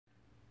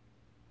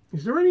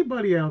Is there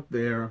anybody out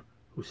there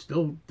who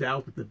still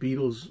doubt that the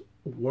Beatles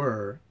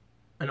were,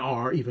 and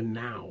are even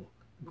now,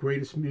 the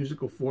greatest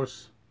musical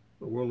force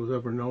the world has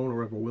ever known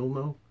or ever will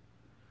know?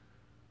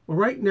 Well,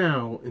 right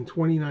now, in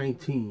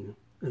 2019,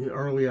 in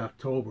early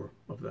October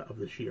of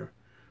this year,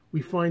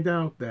 we find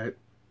out that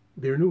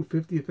their new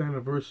 50th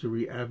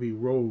anniversary Abbey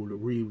Road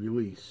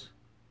re-release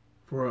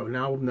for an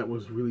album that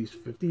was released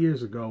 50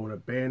 years ago and a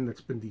band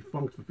that's been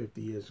defunct for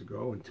 50 years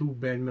ago and two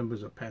band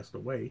members have passed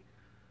away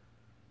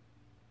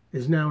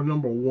is now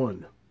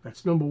 #1.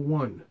 That's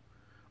 #1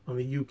 on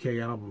the UK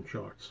album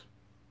charts.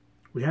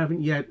 We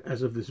haven't yet,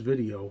 as of this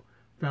video,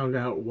 found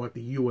out what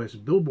the US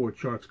Billboard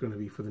chart's going to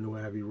be for the new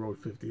Abbey Road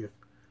 50th,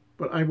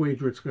 but I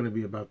wager it's going to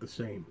be about the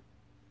same.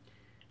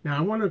 Now,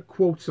 I want to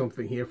quote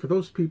something here for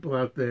those people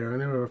out there,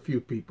 and there are a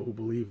few people who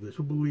believe this,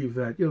 who believe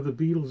that, you know, the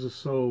Beatles are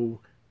so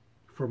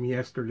from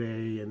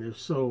yesterday, and they're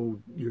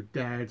so your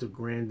dad's or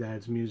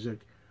granddad's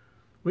music.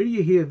 Wait till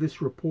you hear this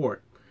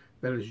report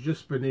that has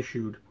just been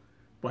issued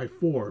by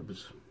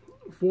Forbes.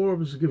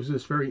 Forbes gives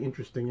us very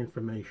interesting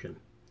information.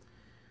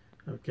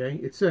 Okay,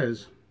 it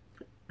says,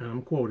 and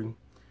I'm quoting,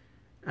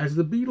 as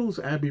the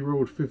Beatles' Abbey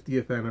Road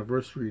 50th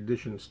anniversary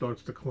edition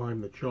starts to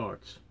climb the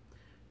charts,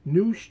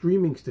 new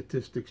streaming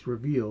statistics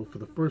reveal for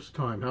the first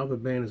time how the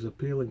band is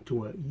appealing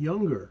to a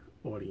younger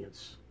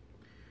audience.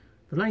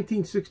 The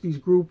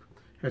 1960s group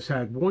has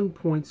had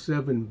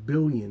 1.7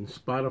 billion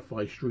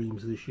Spotify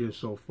streams this year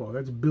so far.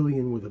 That's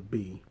billion with a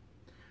B.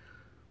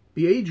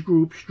 The age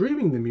group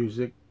streaming the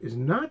music is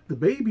not the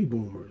baby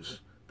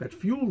boomers that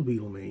fueled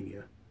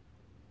Beatlemania,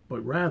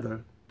 but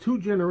rather 2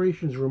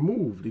 generations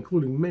removed,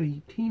 including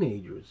many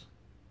teenagers.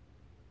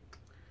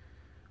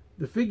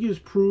 The figures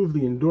prove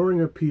the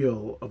enduring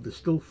appeal of the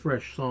still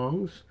fresh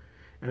songs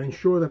and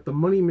ensure that the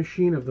money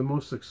machine of the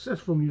most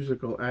successful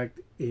musical act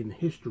in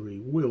history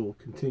will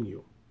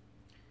continue.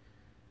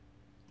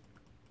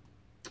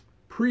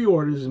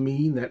 Pre-orders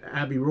mean that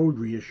Abbey Road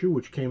reissue,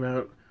 which came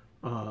out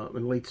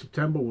in late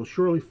September, will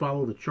surely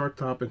follow the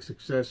chart-topping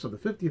success of the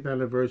 50th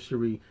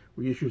anniversary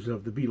reissues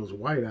of the Beatles'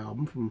 White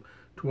Album from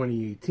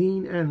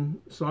 2018 and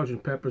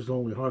Sgt. Pepper's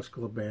Lonely Hearts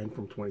Club Band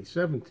from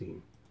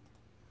 2017.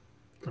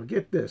 Now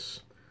get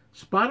this.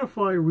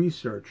 Spotify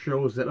research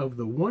shows that of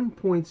the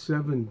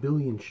 1.7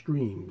 billion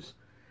streams,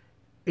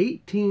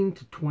 18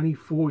 to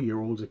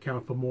 24-year-olds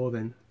account for more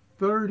than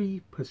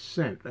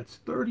 30%. That's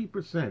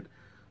 30%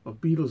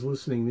 of Beatles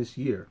listening this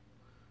year,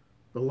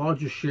 the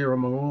largest share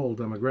among all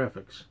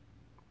demographics.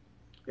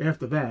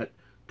 After that,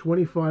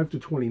 25 to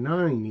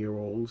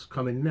 29-year-olds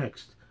come in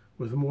next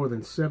with more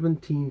than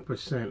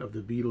 17% of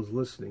the Beatles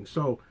listening.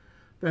 So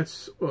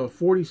that's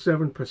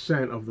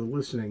 47% of the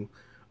listening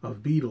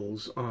of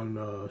Beatles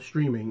on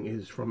streaming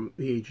is from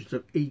the ages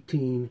of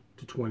 18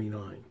 to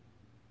 29.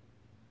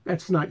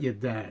 That's not your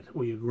dad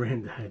or your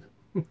granddad.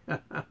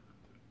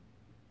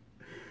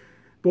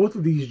 Both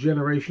of these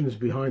generations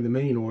behind the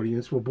main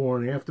audience were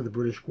born after the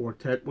British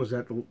Quartet was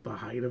at the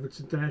height of its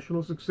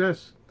international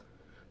success.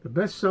 The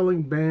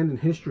best-selling band in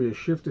history has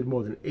shifted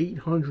more than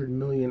 800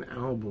 million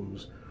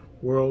albums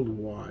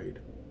worldwide.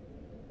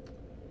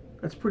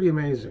 That's pretty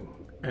amazing.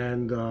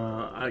 And,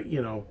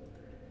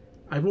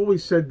 I've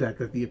always said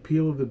that the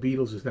appeal of the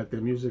Beatles is that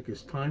their music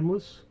is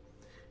timeless,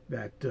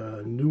 that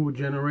newer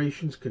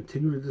generations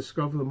continue to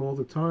discover them all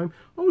the time.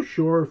 Oh,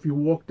 sure, if you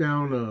walk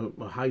down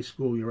a high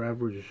school, your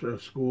average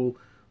school,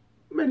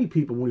 many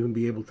people won't even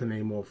be able to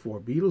name all 4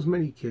 Beatles.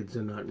 Many kids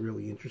are not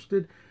really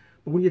interested.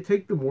 But when you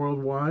take them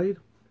worldwide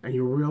and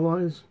you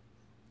realize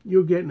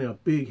you're getting a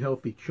big,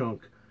 healthy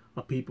chunk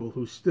of people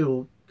who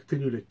still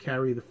continue to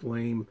carry the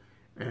flame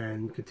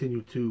and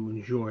continue to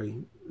enjoy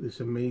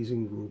this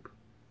amazing group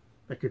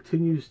that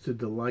continues to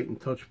delight and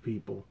touch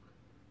people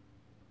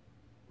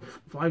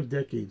 5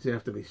 decades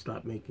after they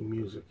stopped making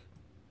music.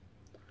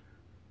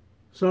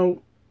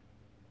 So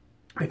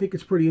I think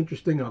it's pretty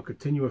interesting. I'll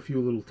continue a few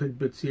little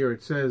tidbits here.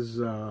 It says,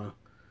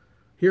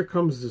 Here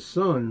Comes the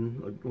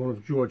Sun, one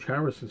of George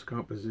Harrison's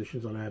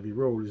compositions on Abbey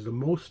Road, is the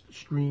most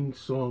streamed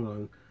song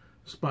on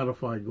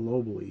Spotify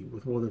globally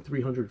with more than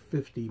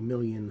 350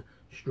 million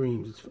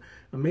streams. It's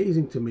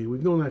amazing to me.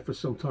 We've known that for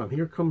some time.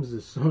 Here Comes the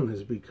Sun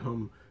has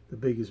become the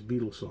biggest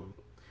Beatles song.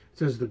 It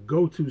says the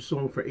go-to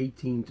song for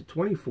 18 to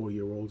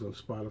 24-year-olds on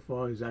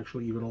Spotify is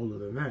actually even older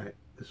than that,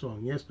 the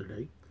song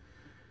Yesterday.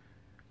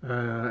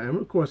 And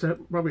of course,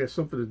 that probably has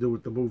something to do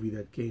with the movie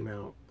that came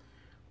out.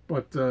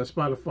 But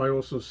Spotify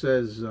also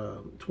says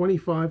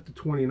 25 to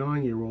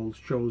 29-year-olds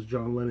chose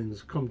John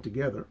Lennon's Come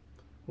Together,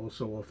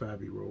 also off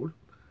Abbey Road.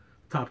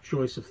 Top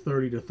choice of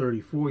 30 to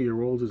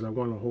 34-year-olds is I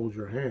Want to Hold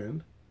Your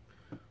Hand,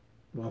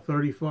 while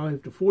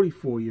 35 to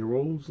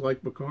 44-year-olds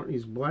like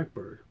McCartney's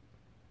Blackbird.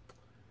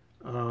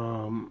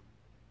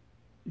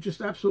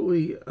 Just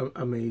absolutely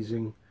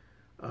amazing.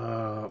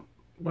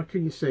 What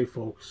can you say,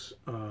 folks?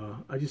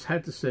 I just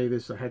had to say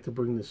this. I had to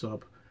bring this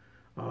up.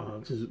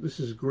 This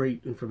is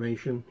great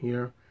information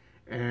here.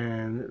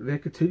 And there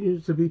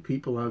continues to be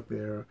people out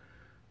there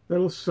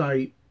that'll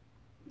cite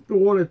the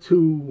one or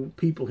two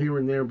people here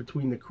and there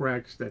between the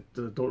cracks that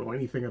don't know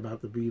anything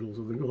about the Beatles,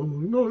 and they go, oh,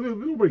 no,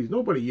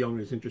 nobody young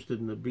is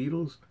interested in the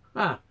Beatles.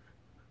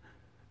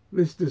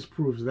 This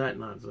disproves that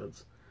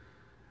nonsense.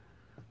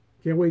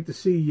 Can't wait to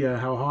see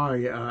how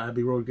high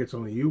Abbey Road gets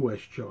on the U.S.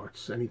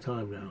 charts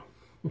anytime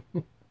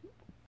now.